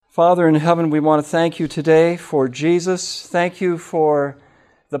Father in heaven, we want to thank you today for Jesus. Thank you for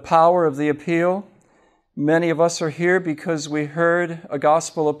the power of the appeal. Many of us are here because we heard a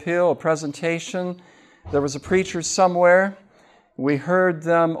gospel appeal, a presentation. There was a preacher somewhere. We heard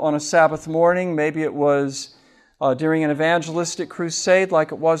them on a Sabbath morning. Maybe it was during an evangelistic crusade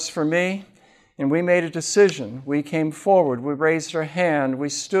like it was for me. And we made a decision. We came forward. We raised our hand. We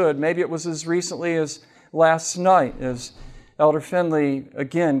stood. Maybe it was as recently as last night as Elder Finley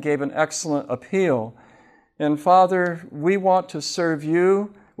again gave an excellent appeal. And Father, we want to serve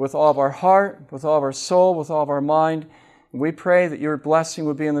you with all of our heart, with all of our soul, with all of our mind. And we pray that your blessing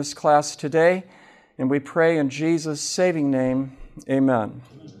would be in this class today. And we pray in Jesus' saving name, amen.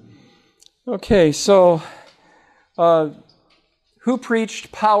 Okay, so who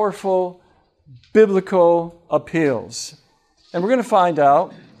preached powerful biblical appeals? And we're going to find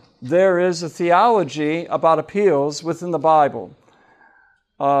out. There is a theology about appeals within the Bible.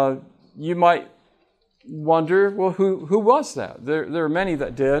 You might wonder, well, who was that? There are many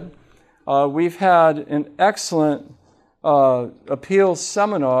that did. We've had an excellent appeals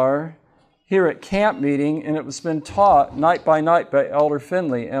seminar here at camp meeting, and it was been taught night by Elder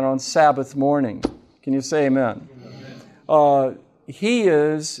Finley and on Sabbath morning. Can you say amen? He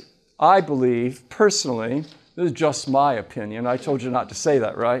is, I believe, personally, this is just my opinion. I told you not to say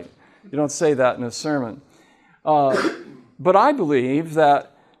that, right? You don't say that in a sermon. But I believe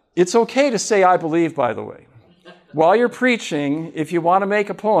that it's okay to say I believe, by the way. While you're preaching, if you want to make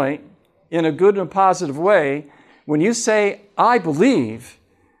a point in a good and positive way, when you say I believe,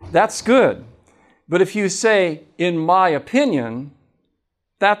 that's good. But if you say in my opinion,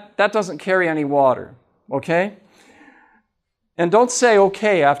 that doesn't carry any water, okay? And don't say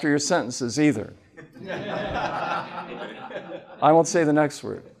okay after your sentences either. I won't say the next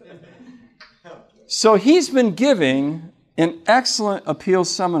word. So he's been giving an excellent appeal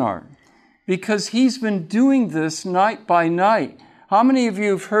seminar because he's been doing this night by night. How many of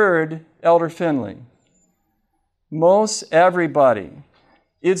you have heard Elder Finley? Most everybody.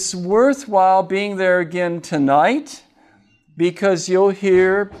 It's worthwhile being there again tonight because you'll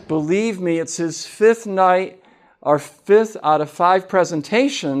hear, believe me, it's his fifth night, or fifth out of 5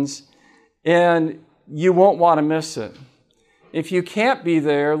 presentations, and you won't want to miss it. If you can't be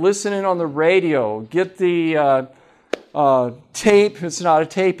there, listen in on the radio. Get the tape. It's not a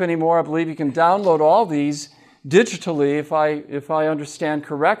tape anymore. I believe you can download all these digitally, if I understand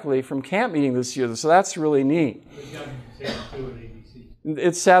correctly, from camp meeting this year. So that's really neat.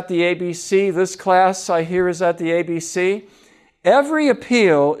 It's at the ABC. This class I hear is at the ABC. Every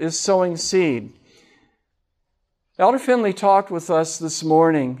appeal is sowing seed. Elder Finley talked with us this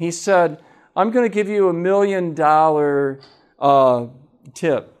morning. He said, I'm going to give you $1 million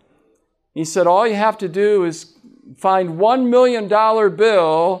tip. He said, all you have to do is find $1 million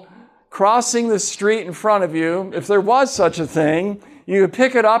bill crossing the street in front of you. If there was such a thing, you would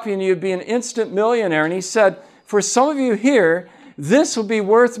pick it up and you'd be an instant millionaire. And he said, for some of you here, this will be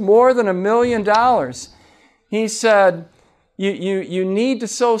worth more than $1 million. He said, you need to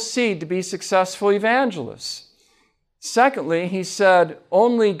sow seed to be successful evangelists. Secondly, he said,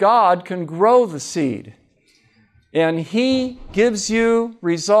 only God can grow the seed. And he gives you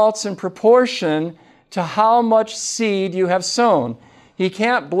results in proportion to how much seed you have sown. He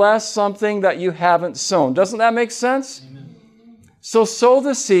can't bless something that you haven't sown. Doesn't that make sense? Amen. So sow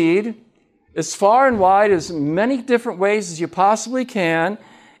the seed as far and wide, as many different ways as you possibly can,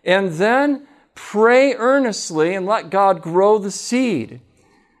 and then pray earnestly and let God grow the seed.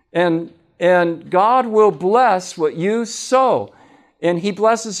 And God will bless what you sow. And he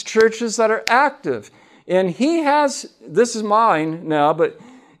blesses churches that are active. And he has, this is mine now, but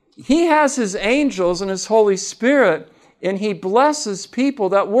he has his angels and his Holy Spirit, and he blesses people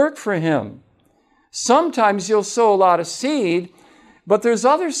that work for him. Sometimes you'll sow a lot of seed, but there's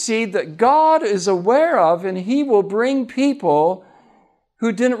other seed that God is aware of, and he will bring people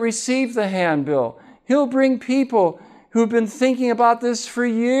who didn't receive the handbill. He'll bring people who've been thinking about this for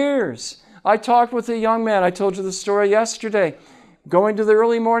years. I talked with a young man, I told you the story yesterday, going to the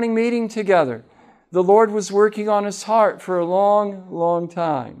early morning meeting together. The Lord was working on his heart for a long, long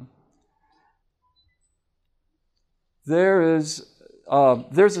time. There's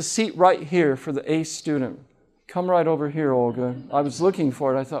a seat right here for the A student. Come right over here, Olga. I was looking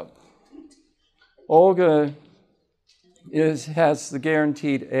for it. I thought, Olga has the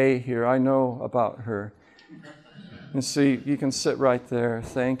guaranteed A here. I know about her. And so you can sit right there.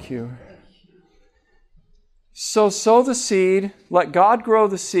 Thank you. So sow the seed. Let God grow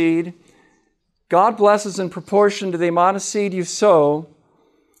the seed. God blesses in proportion to the amount of seed you sow,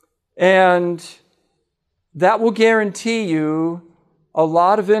 and that will guarantee you a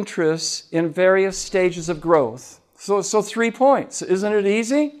lot of interests in various stages of growth. So 3 points. Isn't it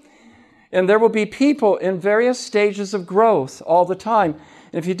easy? And there will be people in various stages of growth all the time.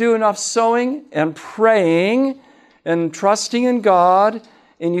 And if you do enough sowing and praying and trusting in God,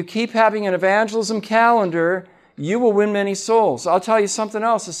 and you keep having an evangelism calendar, you will win many souls. I'll tell you something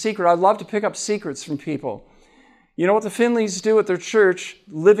else, a secret. I love to pick up secrets from people. You know what the Finleys do at their church,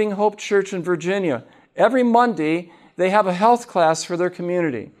 Living Hope Church in Virginia? Every Monday, they have a health class for their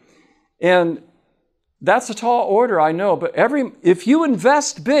community. And that's a tall order, I know, but if you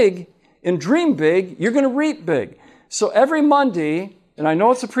invest big and dream big, you're going to reap big. So every Monday, and I know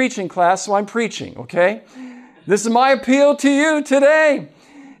it's a preaching class, so I'm preaching, okay? This is my appeal to you today.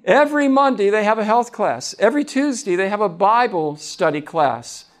 Every Monday, they have a health class. Every Tuesday, they have a Bible study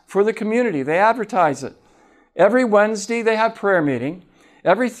class for the community. They advertise it. Every Wednesday, they have prayer meeting.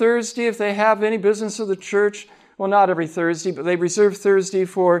 Every Thursday, if they have any business of the church, well, not every Thursday, but they reserve Thursday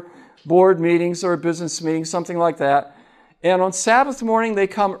for board meetings or business meetings, something like that. And on Sabbath morning, they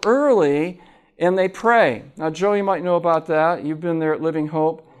come early and they pray. Now, Joe, you might know about that. You've been there at Living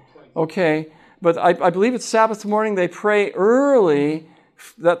Hope. Okay. But I believe it's Sabbath morning. They pray early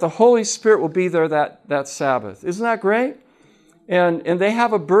that the Holy Spirit will be there that Sabbath. Isn't that great? And they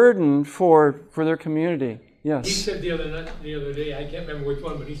have a burden for their community. Yes. He said the other day, I can't remember which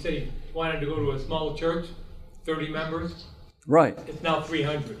one, but he said he wanted to go to a small church, 30 members. Right. It's now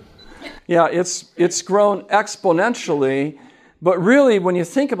 300. Yeah, it's grown exponentially, but really, when you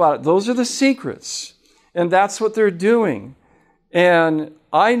think about it, those are the secrets, and that's what they're doing. And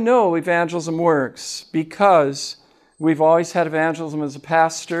I know evangelism works because we've always had evangelism as a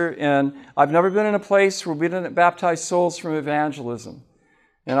pastor, and I've never been in a place where we didn't baptize souls from evangelism.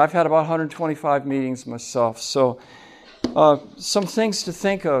 And I've had about 125 meetings myself. So some things to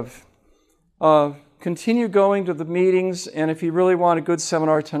think of. Continue going to the meetings, and if you really want a good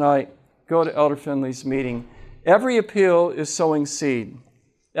seminar tonight, go to Elder Finley's meeting. Every appeal is sowing seed.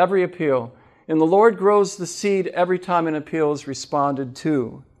 Every appeal. And the Lord grows the seed every time an appeal is responded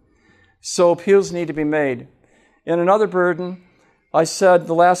to. So appeals need to be made. And another burden, I said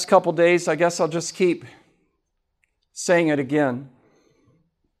the last couple days, I guess I'll just keep saying it again,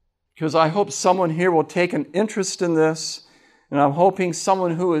 because I hope someone here will take an interest in this, and I'm hoping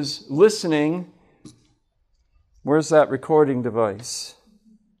someone who is listening. Where's that recording device?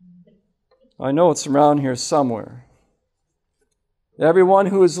 I know it's around here somewhere. Everyone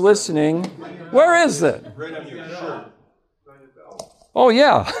who is listening, where is it? Right on your shirt. Oh,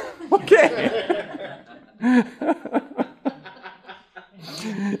 yeah. Okay.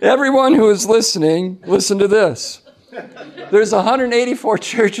 Everyone who is listening, listen to this. There's 184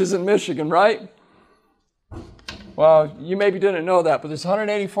 churches in Michigan, right? Well, you maybe didn't know that, but there's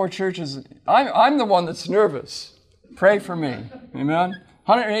 184 churches. I'm the one that's nervous. Pray for me. Amen?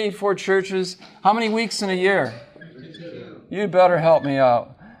 184 churches. How many weeks in a year? 52. You better help me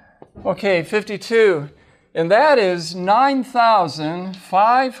out. Okay, 52. And that is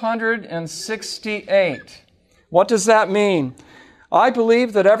 9,568. What does that mean? I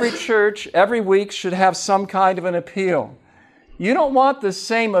believe that every church, every week, should have some kind of an appeal. You don't want the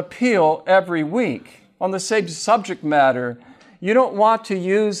same appeal every week on the same subject matter. You don't want to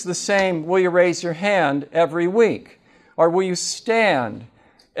use the same, will you raise your hand, every week? Or will you stand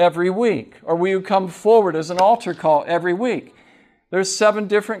every week? Or will you come forward as an altar call every week? There's 7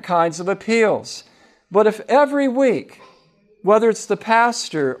 different kinds of appeals. But if every week, whether it's the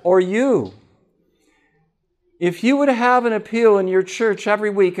pastor or you, if you would have an appeal in your church every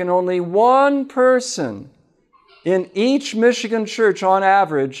week and only one person in each Michigan church on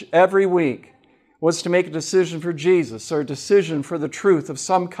average every week was to make a decision for Jesus or a decision for the truth of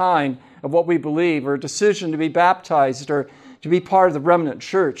some kind of what we believe or a decision to be baptized or to be part of the remnant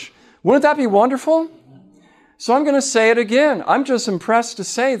church, wouldn't that be wonderful? So I'm going to say it again. I'm just impressed to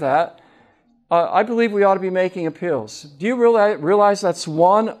say that. I believe we ought to be making appeals. Do you realize that's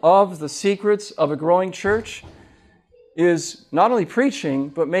one of the secrets of a growing church? Is not only preaching,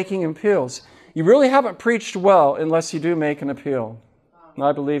 but making appeals. You really haven't preached well unless you do make an appeal. And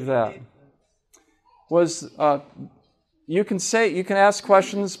I believe that. You can ask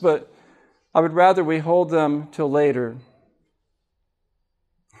questions, but I would rather we hold them till later.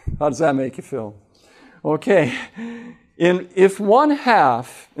 How does that make you feel? Okay. If one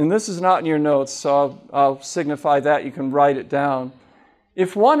half, and this is not in your notes, so I'll signify that, you can write it down.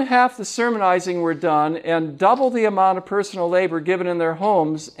 If one half the sermonizing were done and double the amount of personal labor given in their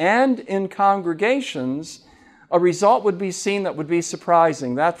homes and in congregations, a result would be seen that would be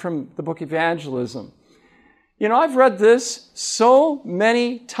surprising. That from the book Evangelism. You know, I've read this so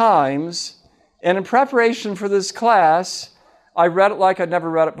many times, and in preparation for this class, I read it like I'd never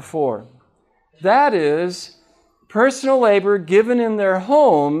read it before. That is personal labor given in their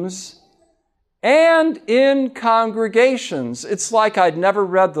homes and in congregations. It's like I'd never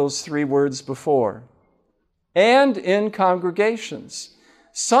read those three words before. And in congregations.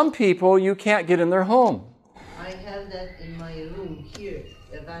 Some people you can't get in their home. I have that in my room here,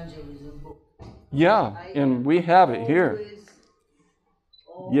 evangelism book. Yeah, and we have it here.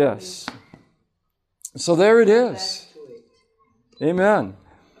 Yes. So there it is. Amen.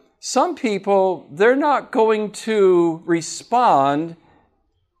 Some people, they're not going to respond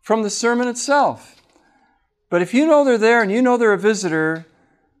from the sermon itself. But if you know they're there and you know they're a visitor,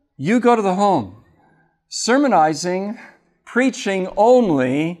 you go to the home. Sermonizing, preaching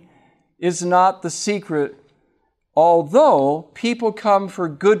only, is not the secret, although people come for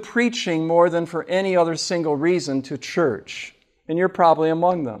good preaching more than for any other single reason to church. And you're probably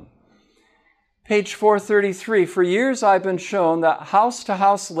among them. Page 433, for years I've been shown that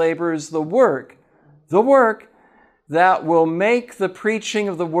house-to-house labor is the work that will make the preaching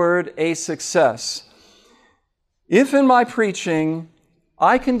of the word a success. If in my preaching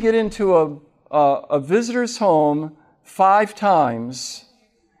I can get into a visitor's home 5 times,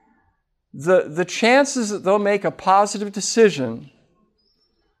 the chances that they'll make a positive decision,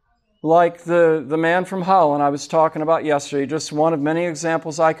 like the man from Holland I was talking about yesterday, just one of many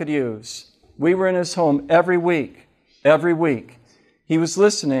examples I could use. We were in his home every week. He was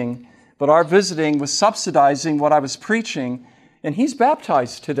listening, but our visiting was subsidizing what I was preaching, and he's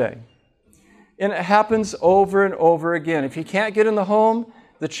baptized today. And it happens over and over again. If he can't get in the home,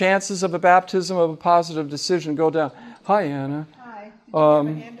 the chances of a baptism of a positive decision go down. Hi, Anna. Hi. Did you have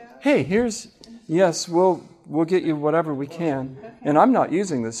a handout? Hey, yes, we'll get you whatever we can. Okay. And I'm not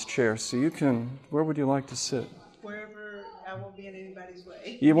using this chair, so you can, where would you like to sit? Wherever I won't be in anybody's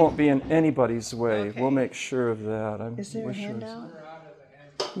way. You won't be in anybody's way. Okay. We'll make sure of that. Is there a handout?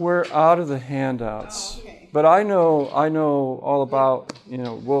 We're out of the handouts. Oh, okay. But I know all about,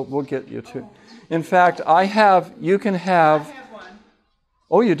 we'll get you to. In fact, you can I have. have one.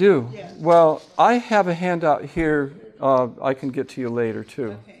 Oh, you do? Yes. Well, I have a handout here. I can get to you later,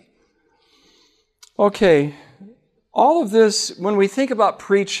 too. Okay. All of this, when we think about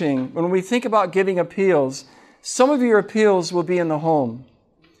preaching, when we think about giving appeals, some of your appeals will be in the home.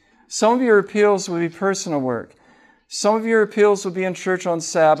 Some of your appeals will be personal work. Some of your appeals will be in church on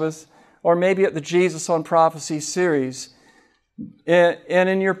Sabbath, or maybe at the Jesus on Prophecy series. And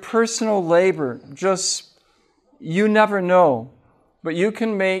in your personal labor, you never know, but you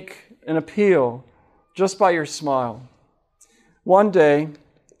can make an appeal just by your smile. One day,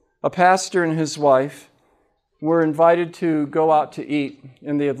 a pastor and his wife were invited to go out to eat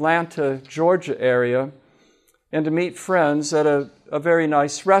in the Atlanta, Georgia area and to meet friends at a very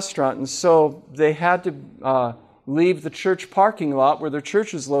nice restaurant. And so they had to leave the church parking lot where their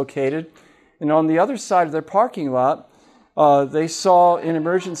church is located. And on the other side of their parking lot, they saw an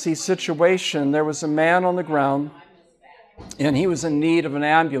emergency situation. There was a man on the ground, and he was in need of an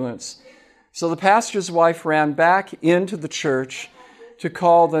ambulance. So the pastor's wife ran back into the church to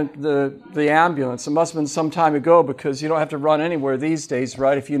call the ambulance. It must have been some time ago, because you don't have to run anywhere these days,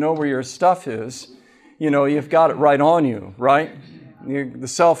 right? If you know where your stuff is, you've got it right on you, right? The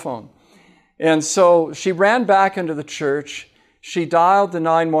cell phone. And so she ran back into the church. She dialed the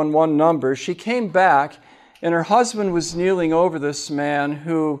 911 number. She came back, and her husband was kneeling over this man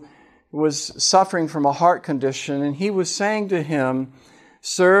who was suffering from a heart condition, and he was saying to him,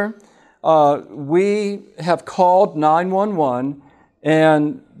 "Sir, we have called 911,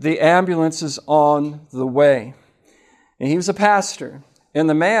 and the ambulance is on the way." And he was a pastor. And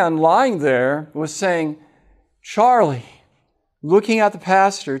the man lying there was saying, "Charlie," looking at the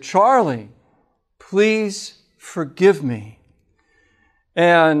pastor, "Charlie, please forgive me."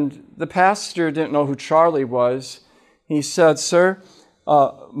 And the pastor didn't know who Charlie was. He said, "Sir,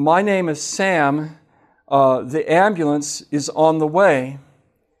 my name is Sam. The ambulance is on the way."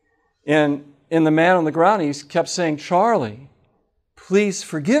 And the man on the ground, he kept saying, "Charlie, please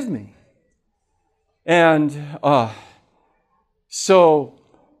forgive me." And so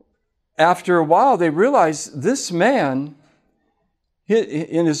after a while, they realized this man,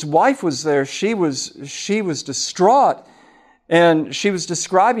 and his wife was there. She was distraught, and she was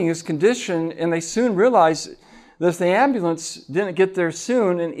describing his condition, and they soon realized that if the ambulance didn't get there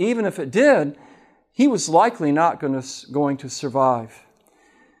soon, and even if it did, he was likely not going to survive.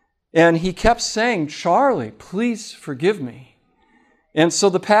 And he kept saying, "Charlie, please forgive me." And so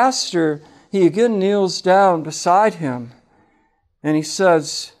the pastor, he again kneels down beside him, and he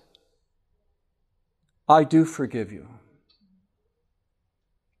says, "I do forgive you.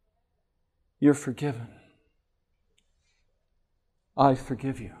 You're forgiven." I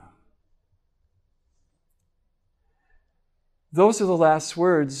forgive you. Those are the last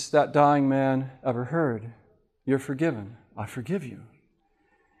words that dying man ever heard. You're forgiven. I forgive you.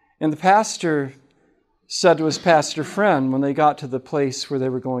 And the pastor said to his pastor friend when they got to the place where they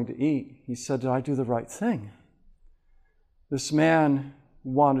were going to eat, he said, did I do the right thing? This man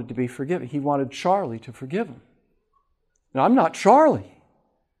wanted to be forgiven. He wanted Charlie to forgive him. Now, I'm not Charlie.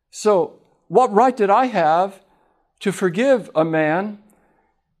 So what right did I have to forgive a man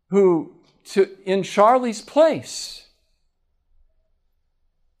who, in Charlie's place?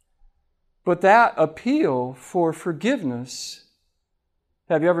 But that appeal for forgiveness,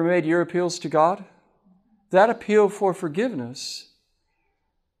 have you ever made your appeals to God? That appeal for forgiveness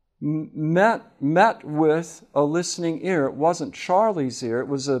met with a listening ear. It wasn't Charlie's ear. It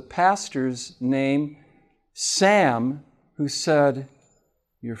was a pastor's name, Sam, who said,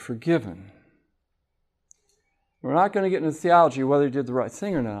 you're forgiven. We're not going to get into theology whether he did the right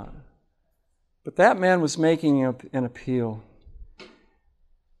thing or not. But that man was making an appeal.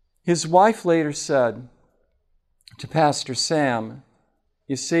 His wife later said to Pastor Sam,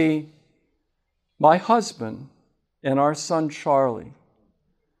 you see, my husband and our son Charlie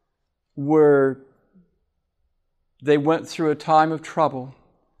they went through a time of trouble,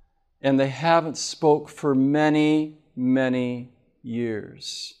 and they haven't spoke for many, many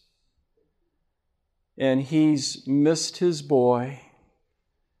years. And he's missed his boy,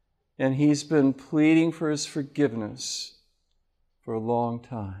 and he's been pleading for his forgiveness for a long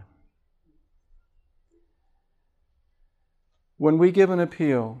time. When we give an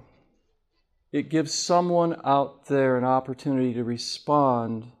appeal, it gives someone out there an opportunity to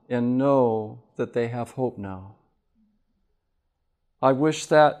respond and know that they have hope now. I wish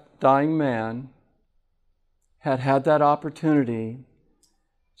that dying man had that opportunity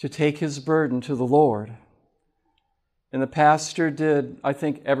to take his burden to the Lord. And the pastor did, I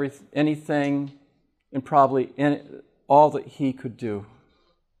think, anything and probably all that he could do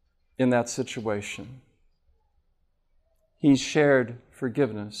in that situation. He shared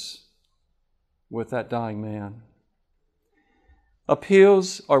forgiveness with that dying man.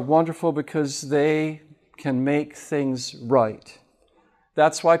 Appeals are wonderful because they can make things right.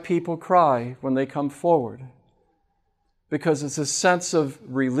 That's why people cry when they come forward, because it's a sense of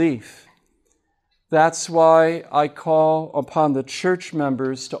relief. That's why I call upon the church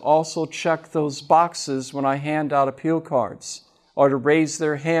members to also check those boxes when I hand out appeal cards, or to raise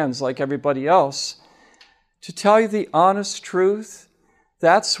their hands like everybody else. To tell you the honest truth,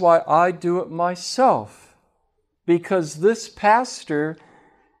 that's why I do it myself, because this pastor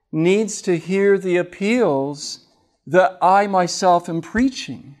needs to hear the appeals that I myself am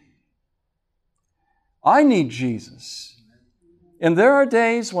preaching. I need Jesus. And there are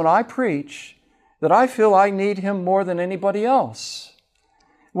days when I preach that I feel I need Him more than anybody else.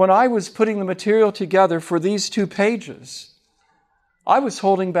 When I was putting the material together for these 2 pages, I was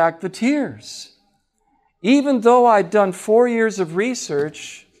holding back the tears. Even though I'd done 4 years of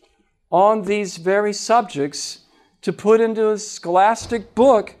research on these very subjects to put into a scholastic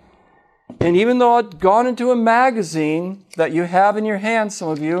book, and even though I'd gone into a magazine that you have in your hand, some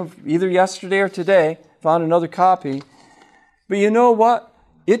of you, either yesterday or today, found another copy, but you know what?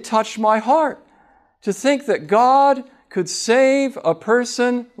 It touched my heart to think that God could save a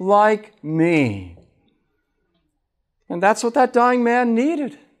person like me. And that's what that dying man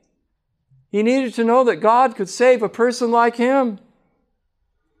needed. He needed to know that God could save a person like him.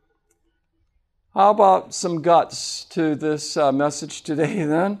 How about some guts to this message today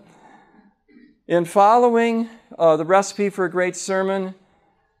then? In following the recipe for a great sermon,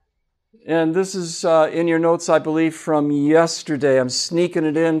 and this is in your notes, I believe, from yesterday. I'm sneaking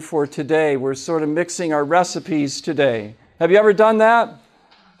it in for today. We're sort of mixing our recipes today. Have you ever done that?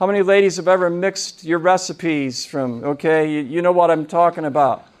 How many ladies have ever mixed your recipes from, okay, you know what I'm talking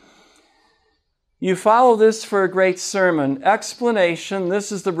about. You follow this for a great sermon. Explanation,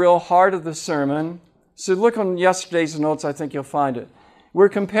 this is the real heart of the sermon. So look on yesterday's notes, I think you'll find it. We're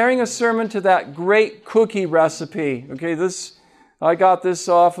comparing a sermon to that great cookie recipe. Okay, I got this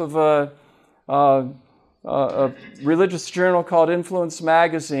off of a religious journal called Influence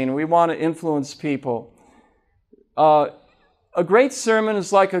Magazine. We want to influence people. A great sermon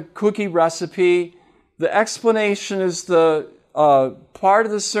is like a cookie recipe. The explanation is the part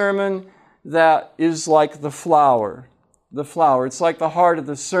of the sermon that is like the flour. The flour. It's like the heart of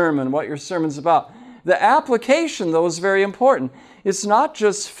the sermon, what your sermon's about. The application, though, is very important. It's not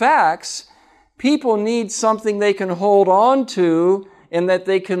just facts. People need something they can hold on to and that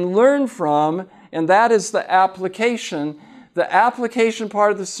they can learn from, and that is the application. The application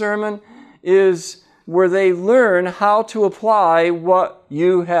part of the sermon is where they learn how to apply what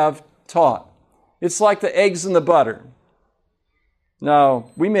you have taught. It's like the eggs and the butter. Now,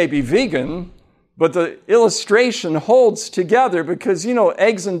 we may be vegan, but the illustration holds together because,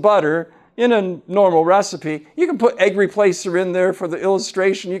 eggs and butter in a normal recipe, you can put egg replacer in there for the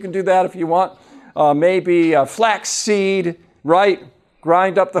illustration. You can do that if you want. Maybe flax seed, right?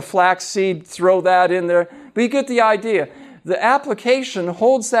 Grind up the flax seed, throw that in there. But you get the idea. The application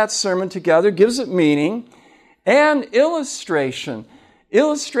holds that sermon together, gives it meaning, and illustration.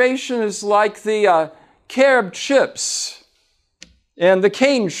 Illustration is like the carob chips and the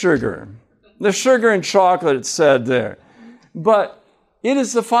cane sugar. The sugar and chocolate, it said there. But it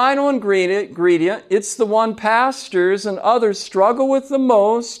is the final ingredient. It's the one pastors and others struggle with the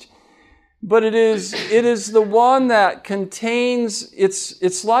most. But it is the one that contains,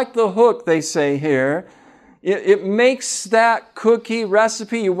 it's like the hook, they say here. It makes that cookie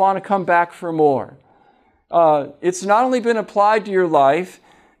recipe you want to come back for more. It's not only been applied to your life,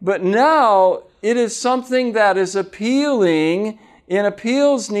 but now it is something that is appealing, and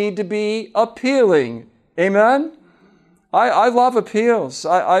appeals need to be appealing. Amen? I love appeals.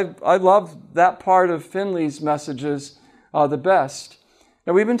 I love that part of Finley's messages the best.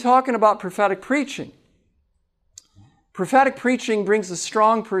 Now, we've been talking about prophetic preaching. Prophetic preaching brings a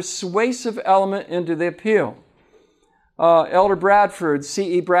strong persuasive element into the appeal. Elder Bradford,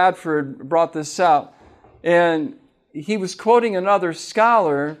 C.E. Bradford, brought this out. And he was quoting another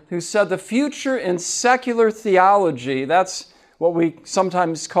scholar who said the future in secular theology, that's what we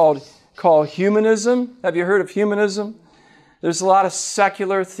sometimes call humanism. Have you heard of humanism? There's a lot of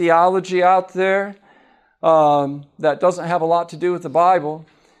secular theology out there that doesn't have a lot to do with the Bible.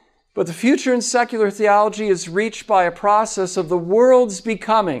 But the future in secular theology is reached by a process of the world's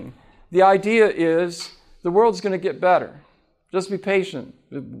becoming. The idea is the world's going to get better. Just be patient.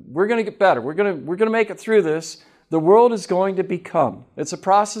 We're going to get better. We're going to make it through this. The world is going to become. It's a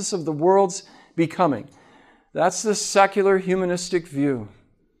process of the world's becoming. That's the secular humanistic view.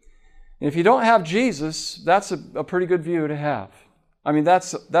 And if you don't have Jesus, that's a pretty good view to have. I mean,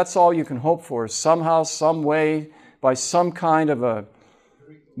 that's all you can hope for. Somehow, some way, by some kind of a,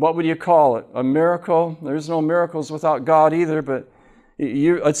 what would you call it? A miracle? There's no miracles without God either, but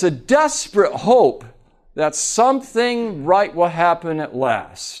it's a desperate hope that something right will happen at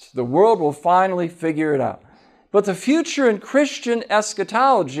last. The world will finally figure it out. But the future in Christian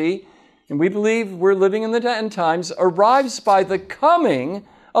eschatology, and we believe we're living in the end times, arrives by the coming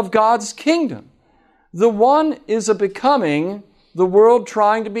of God's kingdom. The one is a becoming, the world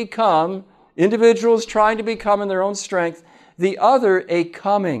trying to become, individuals trying to become in their own strength. The other, a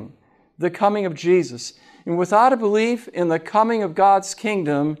coming, the coming of Jesus. And without a belief in the coming of God's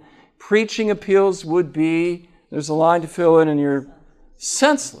kingdom, preaching appeals would be, there's a line to fill in, and you're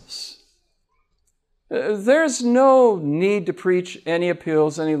senseless. There's no need to preach any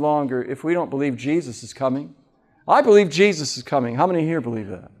appeals any longer if we don't believe Jesus is coming. I believe Jesus is coming. How many here believe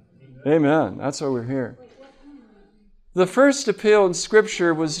that? Amen. That's why we're here. The first appeal in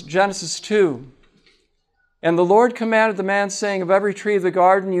Scripture was Genesis 2. And the Lord commanded the man, saying, of every tree of the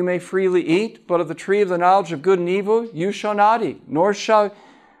garden you may freely eat, but of the tree of the knowledge of good and evil you shall not eat,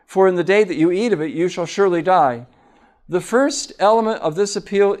 for in the day that you eat of it you shall surely die. The first element of this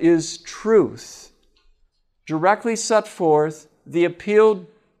appeal is truth. Directly set forth, the appeal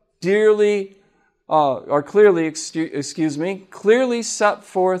clearly set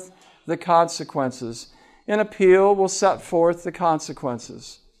forth the consequences. An appeal will set forth the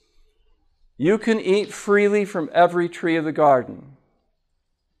consequences. You can eat freely from every tree of the garden.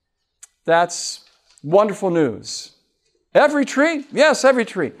 That's wonderful news. Every tree? Yes, every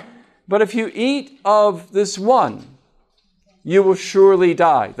tree. But if you eat of this one, you will surely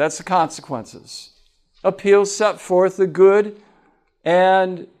die. That's the consequences. Appeals set forth the good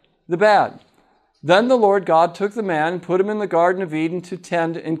and the bad. Then the Lord God took the man and put him in the Garden of Eden to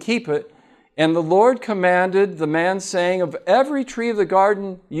tend and keep it. And the Lord commanded the man, saying, of every tree of the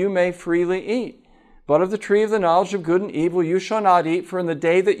garden you may freely eat, but of the tree of the knowledge of good and evil you shall not eat, for in the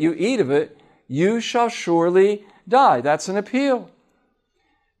day that you eat of it, you shall surely die. That's an appeal.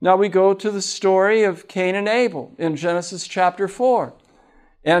 Now we go to the story of Cain and Abel in Genesis chapter 4.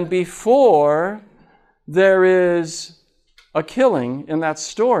 And before there is a killing in that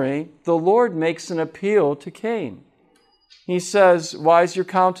story, the Lord makes an appeal to Cain. He says, why is your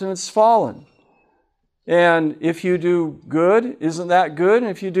countenance fallen? And if you do good, isn't that good?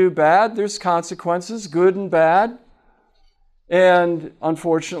 And if you do bad, there's consequences, good and bad. And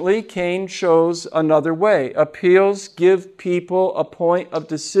unfortunately, Cain chose another way. Appeals give people a point of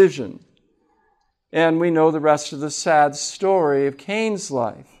decision. And we know the rest of the sad story of Cain's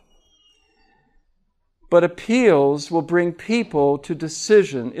life. but appeals will bring people to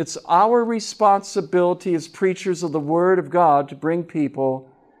decision. It's our responsibility as preachers of the Word of God to bring people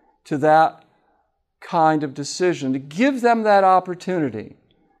to that kind of decision, to give them that opportunity.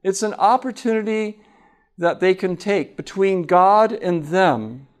 It's an opportunity that they can take between God and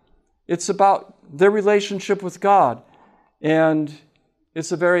them. It's about their relationship with God, and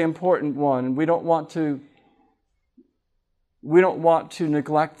it's a very important one. We don't want to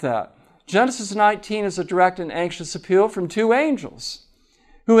neglect that. Genesis 19 is a direct and anxious appeal from two angels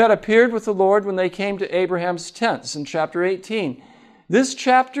who had appeared with the Lord when they came to Abraham's tents in chapter 18. This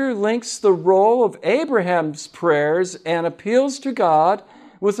chapter links the role of Abraham's prayers and appeals to God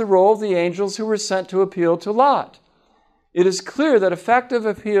with the role of the angels who were sent to appeal to Lot. It is clear that effective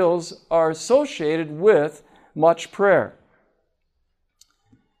appeals are associated with much prayer.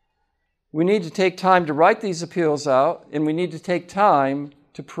 We need to take time to write these appeals out, and we need to take time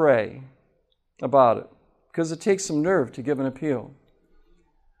to pray about it, because it takes some nerve to give an appeal.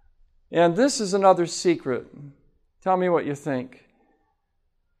 And this is another secret. Tell me what you think.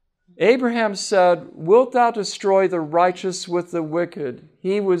 Abraham said, "Wilt thou destroy the righteous with the wicked?"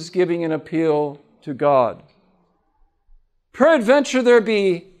 He was giving an appeal to God. Peradventure there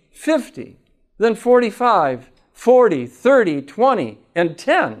be 50, then 45, 40, 30, 20, and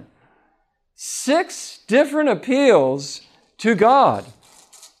 10. 6 different appeals to God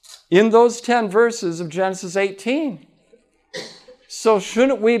in those 10 verses of Genesis 18. So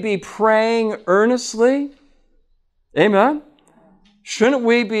shouldn't we be praying earnestly? Amen? Shouldn't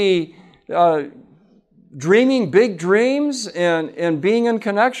we be dreaming big dreams and being in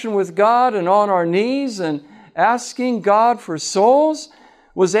connection with God and on our knees and asking God for souls?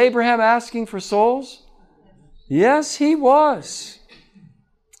 Was Abraham asking for souls? Yes, he was.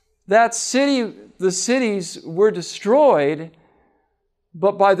 That city, the cities were destroyed,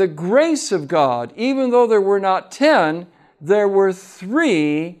 but by the grace of God, even though there were not 10, there were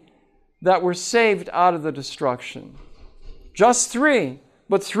 3 that were saved out of the destruction. Just 3,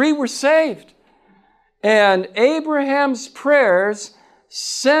 but 3 were saved. And Abraham's prayers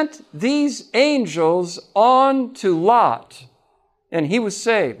sent these angels on to Lot, and he was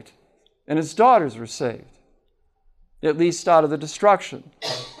saved, and his daughters were saved, at least out of the destruction.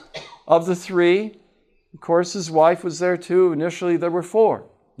 Of the 3, of course, his wife was there too. Initially, there were 4,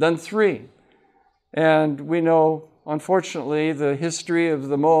 then 3. And we know, unfortunately, the history of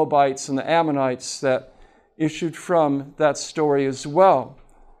the Moabites and the Ammonites that issued from that story as well.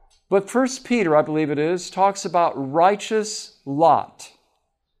 But 1 Peter, I believe it is, talks about righteous Lot.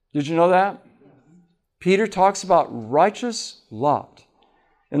 Did you know that? Peter talks about righteous Lot.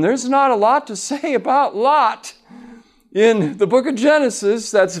 And there's not a lot to say about Lot in the book of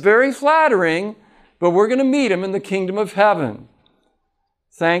Genesis that's very flattering, but we're going to meet him in the kingdom of heaven,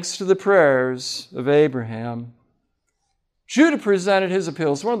 thanks to the prayers of Abraham. Judah presented his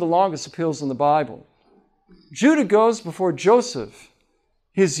appeals, one of the longest appeals in the Bible. Judah goes before Joseph,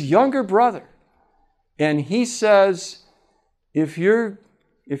 his younger brother, and he says, if you're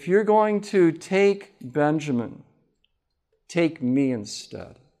going to take Benjamin, take me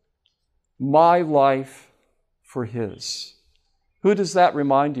instead. My life for his. Who does that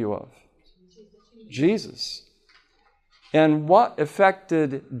remind you of? Jesus. And what effect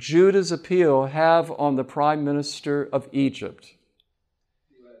did Judah's appeal have on the prime minister of Egypt?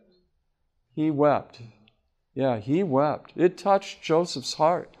 He wept. Yeah, he wept. It touched Joseph's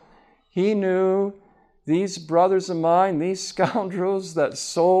heart. He knew these brothers of mine, these scoundrels that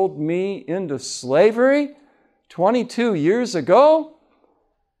sold me into slavery 22 years ago,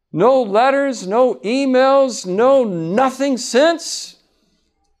 no letters, no emails, no nothing since,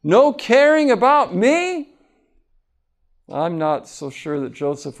 no caring about me. I'm not so sure that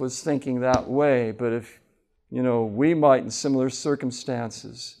Joseph was thinking that way, but if, we might in similar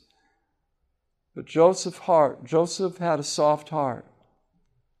circumstances. But Joseph had a soft heart,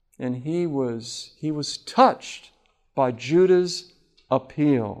 and he was touched by Judah's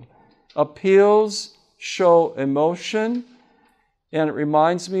appeal. Appeals show emotion, and it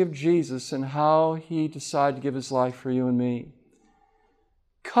reminds me of Jesus and how he decided to give his life for you and me.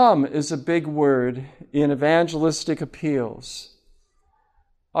 Come is a big word in evangelistic appeals.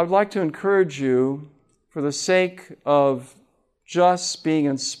 I would like to encourage you, for the sake of just being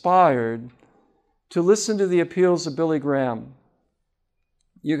inspired, to listen to the appeals of Billy Graham.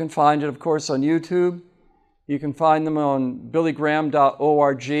 You can find it, of course, on YouTube. You can find them on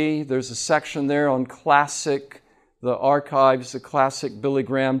billygraham.org. There's a section there on the archives, the classic Billy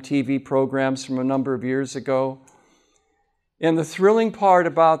Graham TV programs from a number of years ago. And the thrilling part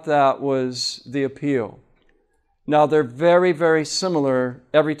about that was the appeal. Now, they're very, very similar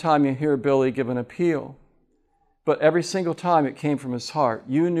every time you hear Billy give an appeal. but every single time it came from his heart.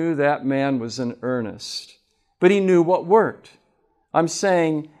 You knew that man was in earnest. But he knew what worked. I'm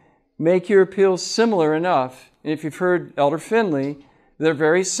saying, make your appeals similar enough. And if you've heard Elder Finley, they're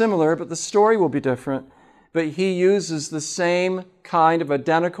very similar, but the story will be different. But he uses the same kind of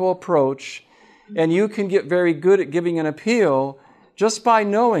identical approach, and you can get very good at giving an appeal just by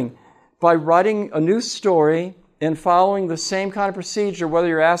knowing, by writing a new story and following the same kind of procedure, whether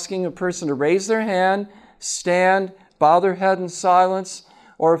you're asking a person to raise their hand, stand, bow their head in silence,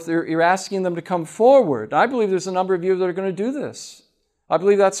 or if you're asking them to come forward. I believe there's a number of you that are going to do this. I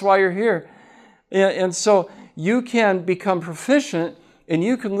believe that's why you're here. And so you can become proficient, and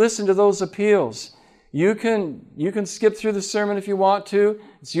you can listen to those appeals. You can skip through the sermon if you want to.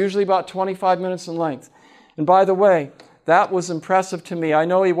 It's usually about 25 minutes in length. And by the way, that was impressive to me. I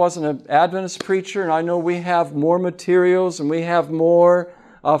know he wasn't an Adventist preacher, and I know we have more materials and we have more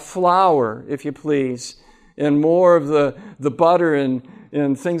flour, if you please, and more of the butter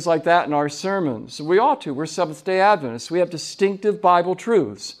and things like that in our sermons. We ought to. We're Seventh-day Adventists. We have distinctive Bible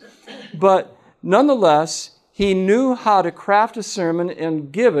truths. But nonetheless, he knew how to craft a sermon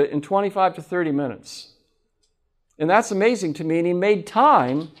and give it in 25 to 30 minutes. And that's amazing to me. And he made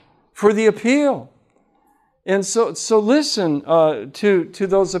time for the appeal. And so listen to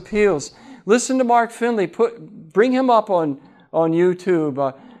those appeals. Listen to Mark Finley. Bring him up on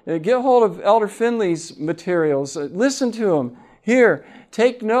YouTube. Get hold of Elder Finley's materials. Listen to him. Here,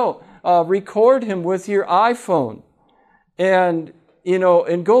 take note. Record him with your iPhone. And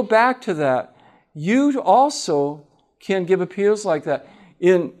go back to that. You also can give appeals like that.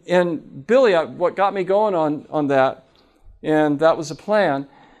 And Billy, what got me going on that, and that was a plan,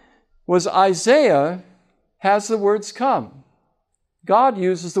 was Isaiah has the words come. God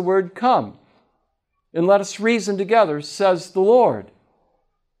uses the word come. And let us reason together, says the Lord.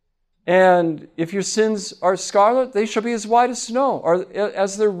 And if your sins are scarlet, they shall be as white as snow. Or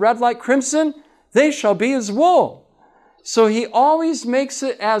as they're red like crimson, they shall be as wool. So he always makes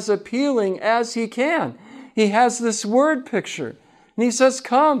it as appealing as he can. He has this word picture. And he says,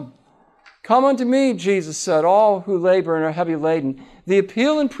 come. Come unto me, Jesus said, all who labor and are heavy laden. The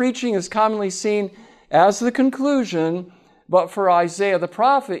appeal in preaching is commonly seen as the conclusion, but for Isaiah the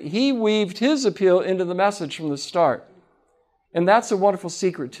prophet, he weaved his appeal into the message from the start. And that's a wonderful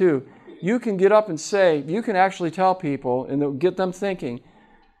secret too. You can get up and say, you can actually tell people, and it'll get them thinking,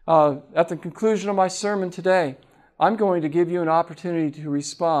 at the conclusion of my sermon today, I'm going to give you an opportunity to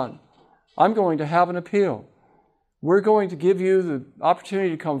respond. I'm going to have an appeal. We're going to give you the opportunity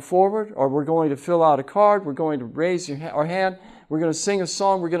to come forward, or we're going to fill out a card. We're going to raise our hand. We're going to sing a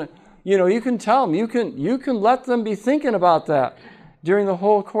song. We're going to, you can tell them. You can let them be thinking about that during the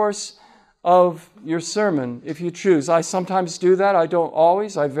whole course of your sermon, if you choose. I sometimes do that. I don't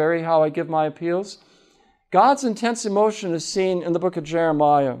always. I vary how I give my appeals. God's intense emotion is seen in the book of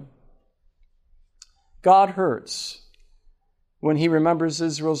Jeremiah. God hurts when he remembers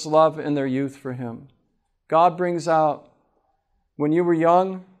Israel's love and their youth for him. God brings out, when you were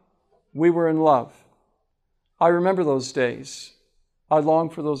young, we were in love. I remember those days. I long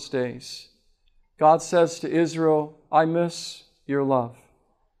for those days. God says to Israel, I miss your love.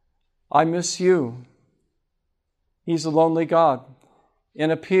 I miss you. He's a lonely God.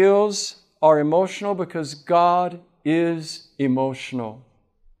 And appeals are emotional because God is emotional.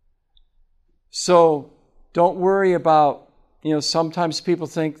 So don't worry about, sometimes people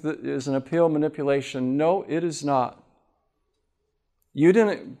think that is an appeal manipulation. No, it is not. You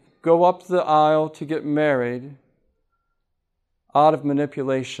didn't go up the aisle to get married out of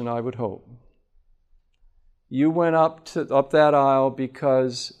manipulation, I would hope. You went up that aisle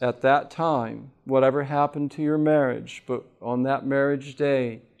because at that time, whatever happened to your marriage, but on that marriage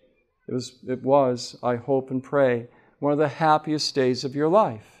day, it was, I hope and pray, one of the happiest days of your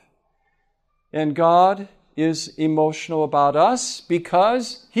life. And God is emotional about us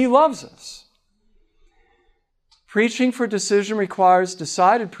because he loves us. Preaching for decision requires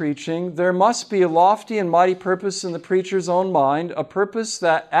decided preaching. There must be a lofty and mighty purpose in the preacher's own mind, a purpose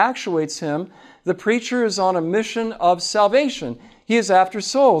that actuates him. The preacher is on a mission of salvation. He is after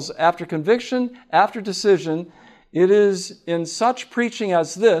souls, after conviction, after decision. It is in such preaching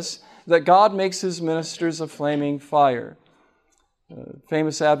as this that God makes his ministers a flaming fire.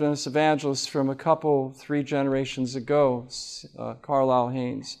 Famous Adventist evangelist from 3 generations ago, Carlisle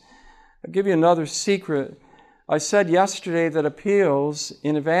Haynes. I'll give you another secret. I said yesterday that appeals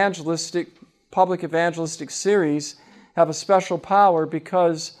in public evangelistic series have a special power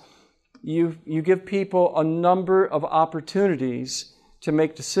because you give people a number of opportunities to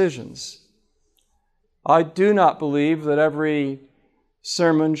make decisions. I do not believe that every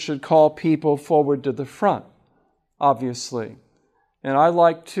sermon should call people forward to the front. obviously. And I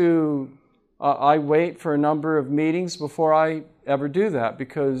like to, I wait for a number of meetings before I ever do that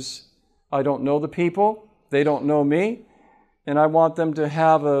because I don't know the people, they don't know me, and I want them to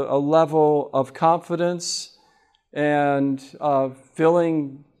have a level of confidence and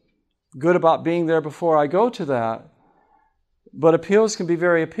feeling good about being there before I go to that. But appeals can be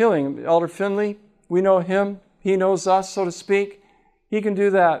very appealing. Elder Finley, we know him. He knows us, so to speak. He can do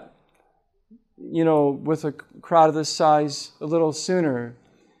that, with a crowd of this size a little sooner.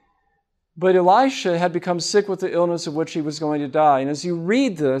 But Elisha had become sick with the illness of which he was going to die. And as you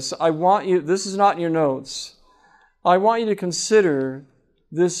read this, this is not in your notes, I want you to consider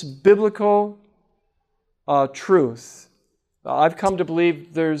this biblical truth. I've come to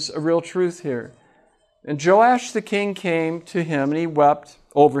believe there's a real truth here. And Joash the king came to him and he wept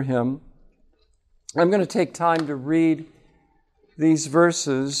over him. I'm going to take time to read these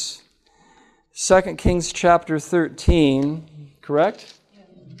verses. 2 Kings chapter 13, correct?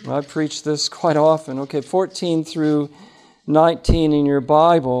 I preach this quite often. Okay, 14 through 19 in your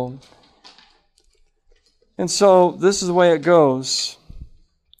Bible. And so this is the way it goes.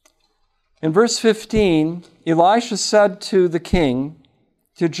 In verse 15, Elisha said to the king,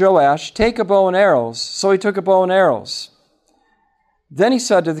 to Joash, "Take a bow and arrows." So he took a bow and arrows. Then he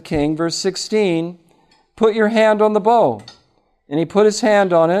said to the king, verse 16, "Put your hand on the bow." And he put his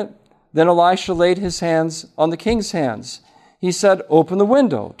hand on it. Then Elisha laid his hands on the king's hands. He said, "Open the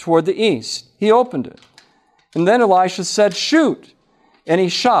window toward the east." He opened it. And then Elisha said, "Shoot." And he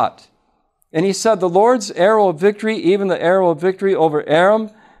shot. And he said, "The Lord's arrow of victory, even the arrow of victory over Aram,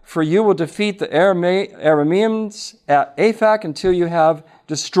 for you will defeat the Arameans at Aphek until you have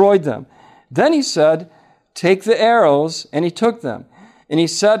destroyed them." Then he said, "Take the arrows," and he took them. And he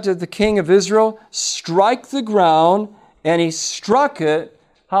said to the king of Israel, "Strike the ground," and he struck it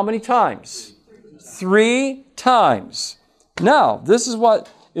how many times? 3 times. Now, this is what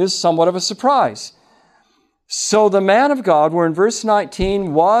is somewhat of a surprise. So the man of God, we're in verse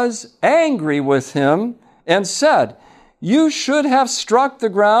 19, was angry with him and said, "You should have struck the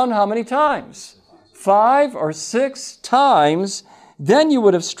ground how many times? 5 or 6 times. Then you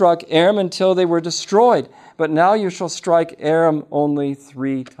would have struck Aram until they were destroyed. But now you shall strike Aram only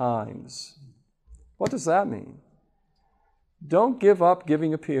 3 times. What does that mean? Don't give up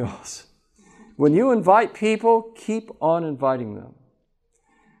giving appeals. When you invite people, keep on inviting them.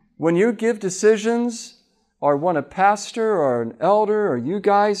 When you give decisions, or when a pastor or an elder or you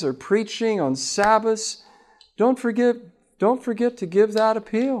guys are preaching on Sabbaths, don't forget to give that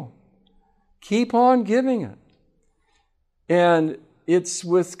appeal. Keep on giving it. And it's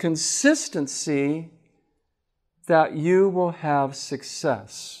with consistency that you will have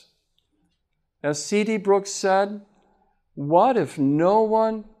success. As C.D. Brooks said, what if no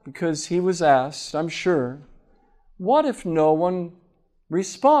one, because he was asked, I'm sure, what if no one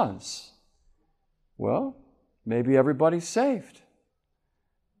responds? Well, maybe everybody's saved.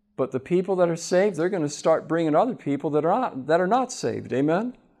 But the people that are saved, they're going to start bringing other people that are not saved.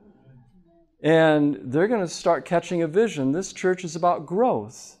 Amen? And they're going to start catching a vision. This church is about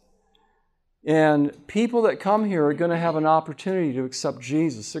growth. And people that come here are going to have an opportunity to accept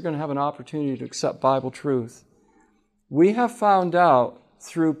Jesus. They're going to have an opportunity to accept Bible truth. We have found out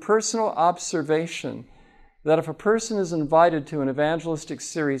through personal observation that if a person is invited to an evangelistic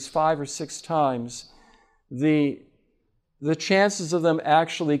series 5 or 6 times, the chances of them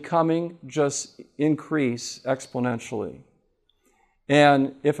actually coming just increase exponentially.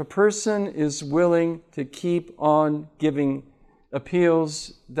 And if a person is willing to keep on giving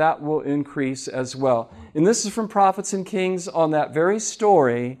appeals, that will increase as well. And this is from Prophets and Kings on that very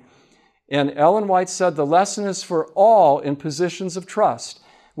story. And Ellen White said the lesson is for all in positions of trust.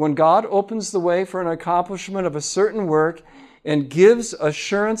 When God opens the way for an accomplishment of a certain work and gives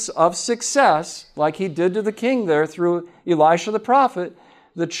assurance of success, like he did to the king there through Elisha the prophet,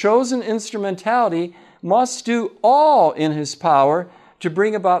 the chosen instrumentality must do all in his power to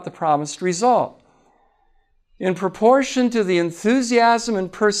bring about the promised result. In proportion to the enthusiasm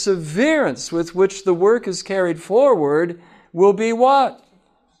and perseverance with which the work is carried forward will be what?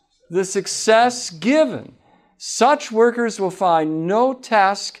 The success given. Such workers will find no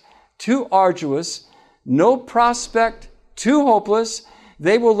task too arduous, no prospect too hopeless.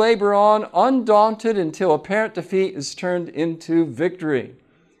 They will labor on undaunted until apparent defeat is turned into victory.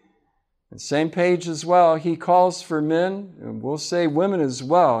 On the same page as well, he calls for men, and we'll say women as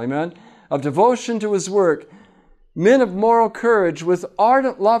well, amen, of devotion to his work, men of moral courage with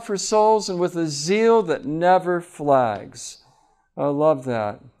ardent love for souls and with a zeal that never flags. I love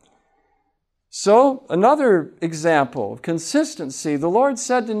that. So, another example of consistency. The Lord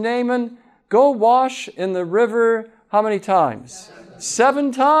said to Naaman, Go wash in the river how many times?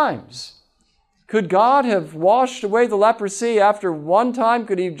 7 times. Could God have washed away the leprosy after one time?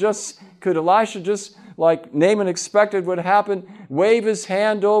 Could Elisha just, like Naaman expected would happen, wave his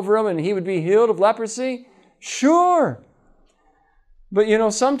hand over him and he would be healed of leprosy? Sure.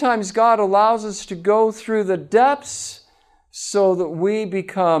 But sometimes God allows us to go through the depths so that we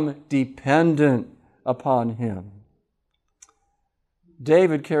become dependent upon Him.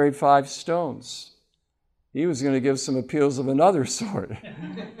 David carried 5 stones. He was going to give some appeals of another sort.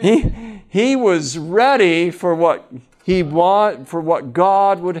 He was ready for what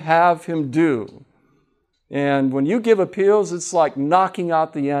God would have him do. And when you give appeals, it's like knocking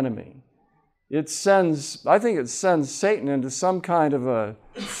out the enemy. I think it sends Satan into some kind of a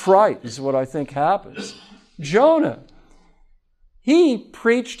fright, is what I think happens. Jonah, he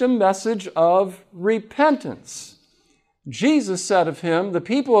preached a message of repentance. Jesus said of him, the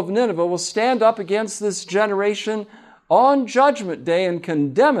people of Nineveh will stand up against this generation on Judgment Day and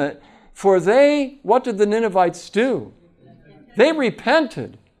condemn it, for what did the Ninevites do? They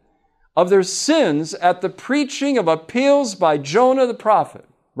repented of their sins at the preaching of appeals by Jonah the prophet,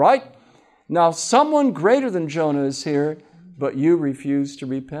 right? Now, someone greater than Jonah is here, but you refuse to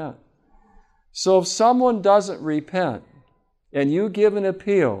repent. So if someone doesn't repent and you give an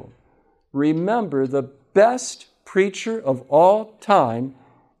appeal, remember the best preacher of all time,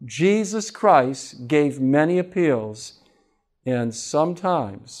 Jesus Christ, gave many appeals, and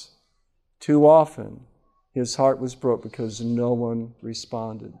sometimes, too often, his heart was broke because no one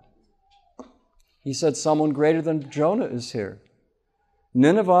responded. He said someone greater than Jonah is here.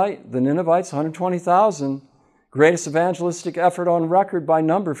 The Ninevites, 120,000, greatest evangelistic effort on record by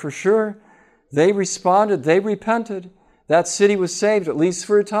number for sure. They responded, they repented. That city was saved, at least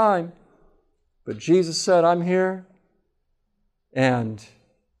for a time. But Jesus said, I'm here, and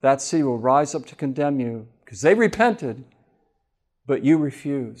that city will rise up to condemn you because they repented, but you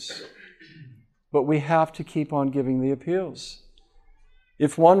refuse. But we have to keep on giving the appeals.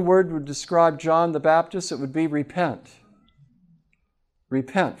 If one word would describe John the Baptist, it would be repent.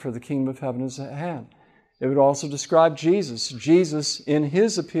 Repent, for the kingdom of heaven is at hand. It would also describe Jesus. Jesus, in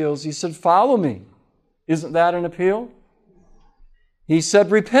his appeals, he said, follow me. Isn't that an appeal? He said,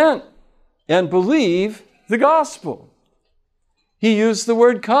 repent and believe the gospel. He used the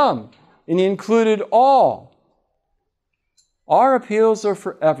word come, and he included all. Our appeals are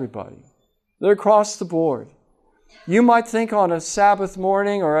for everybody. They're across the board. You might think on a Sabbath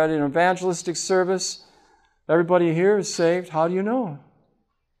morning or at an evangelistic service, everybody here is saved. How do you know?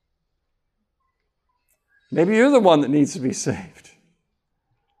 Maybe you're the one that needs to be saved.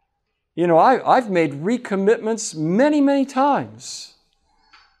 I've made recommitments many, many times.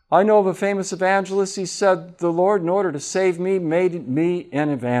 I know of a famous evangelist, he said, the Lord, in order to save me, made me an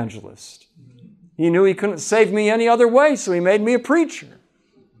evangelist. He knew he couldn't save me any other way, so he made me a preacher.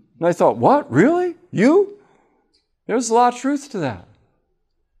 And I thought, what? Really? You? There's a lot of truth to that.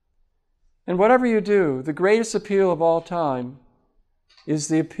 And whatever you do, the greatest appeal of all time is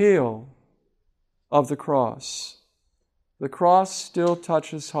the appeal of the cross. The cross still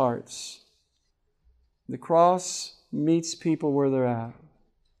touches hearts. The cross meets people where they're at.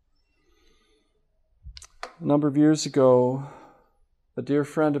 A number of years ago, a dear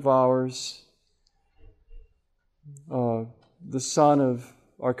friend of ours, the son of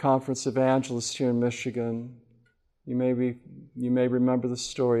our conference evangelist here in Michigan, you may remember the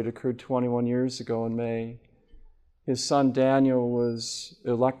story. It occurred 21 years ago in May. His son Daniel was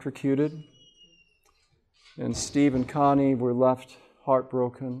electrocuted, and Steve and Connie were left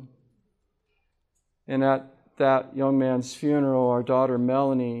heartbroken. And at that young man's funeral, our daughter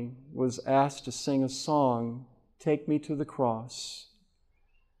Melanie was asked to sing a song, Take Me to the Cross.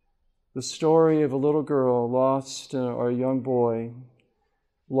 The story of a little girl lost, or a young boy,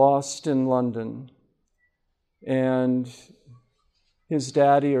 lost in London. And his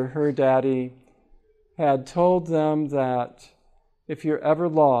daddy or her daddy had told them that if you're ever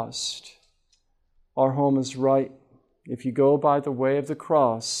lost, our home is right. If you go by the way of the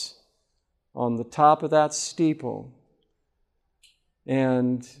cross, on the top of that steeple,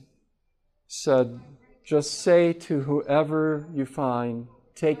 and said, just say to whoever you find,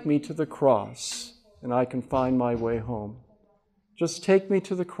 take me to the cross, and I can find my way home. Just take me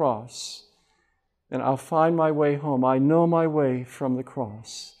to the cross, and I'll find my way home. I know my way from the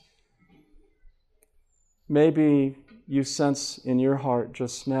cross. Maybe you sense in your heart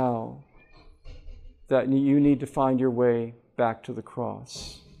just now that you need to find your way back to the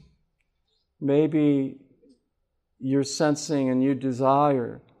cross. Maybe you're sensing and you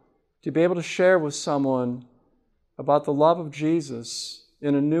desire to be able to share with someone about the love of Jesus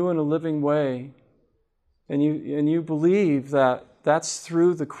in a new and a living way, and you believe that that's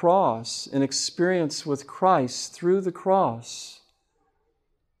through the cross, an experience with Christ through the cross,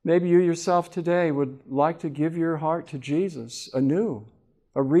 maybe you yourself today would like to give your heart to Jesus anew,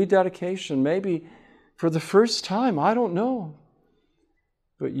 a rededication, maybe for the first time, I don't know.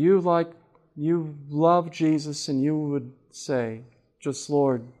 But you love Jesus and you would say, just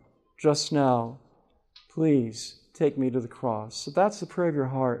Lord, just now, please take me to the cross. So that's the prayer of your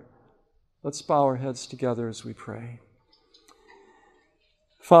heart. Let's bow our heads together as we pray.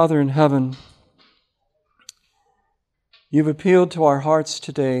 Father in heaven, you've appealed to our hearts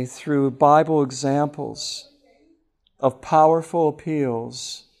today through Bible examples of powerful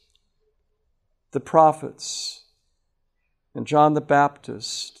appeals, the prophets, and John the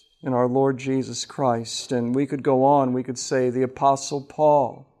Baptist, and our Lord Jesus Christ. And we could go on, we could say the Apostle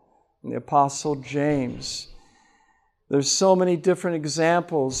Paul and the Apostle James. There's so many different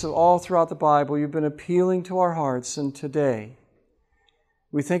examples all throughout the Bible. You've been appealing to our hearts, and today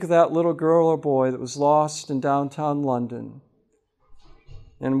we think of that little girl or boy that was lost in downtown London.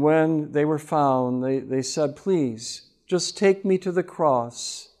 And when they were found, they said, please, just take me to the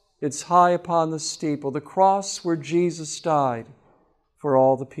cross. It's high upon the steeple, the cross where Jesus died for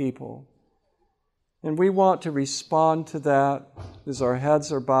all the people. And we want to respond to that as our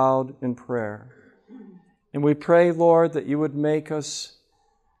heads are bowed in prayer. And we pray, Lord, that you would make us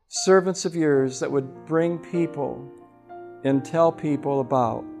servants of yours that would bring people and tell people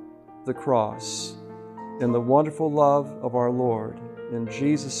about the cross in the wonderful love of our Lord. In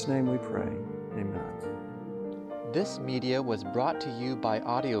Jesus' name we pray. Amen. This media was brought to you by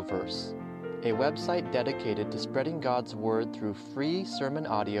Audioverse, a website dedicated to spreading God's Word through free sermon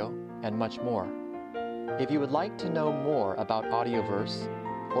audio and much more. If you would like to know more about Audioverse,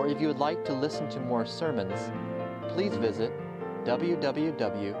 or if you would like to listen to more sermons, please visit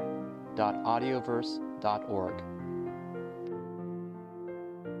www.audioverse.org.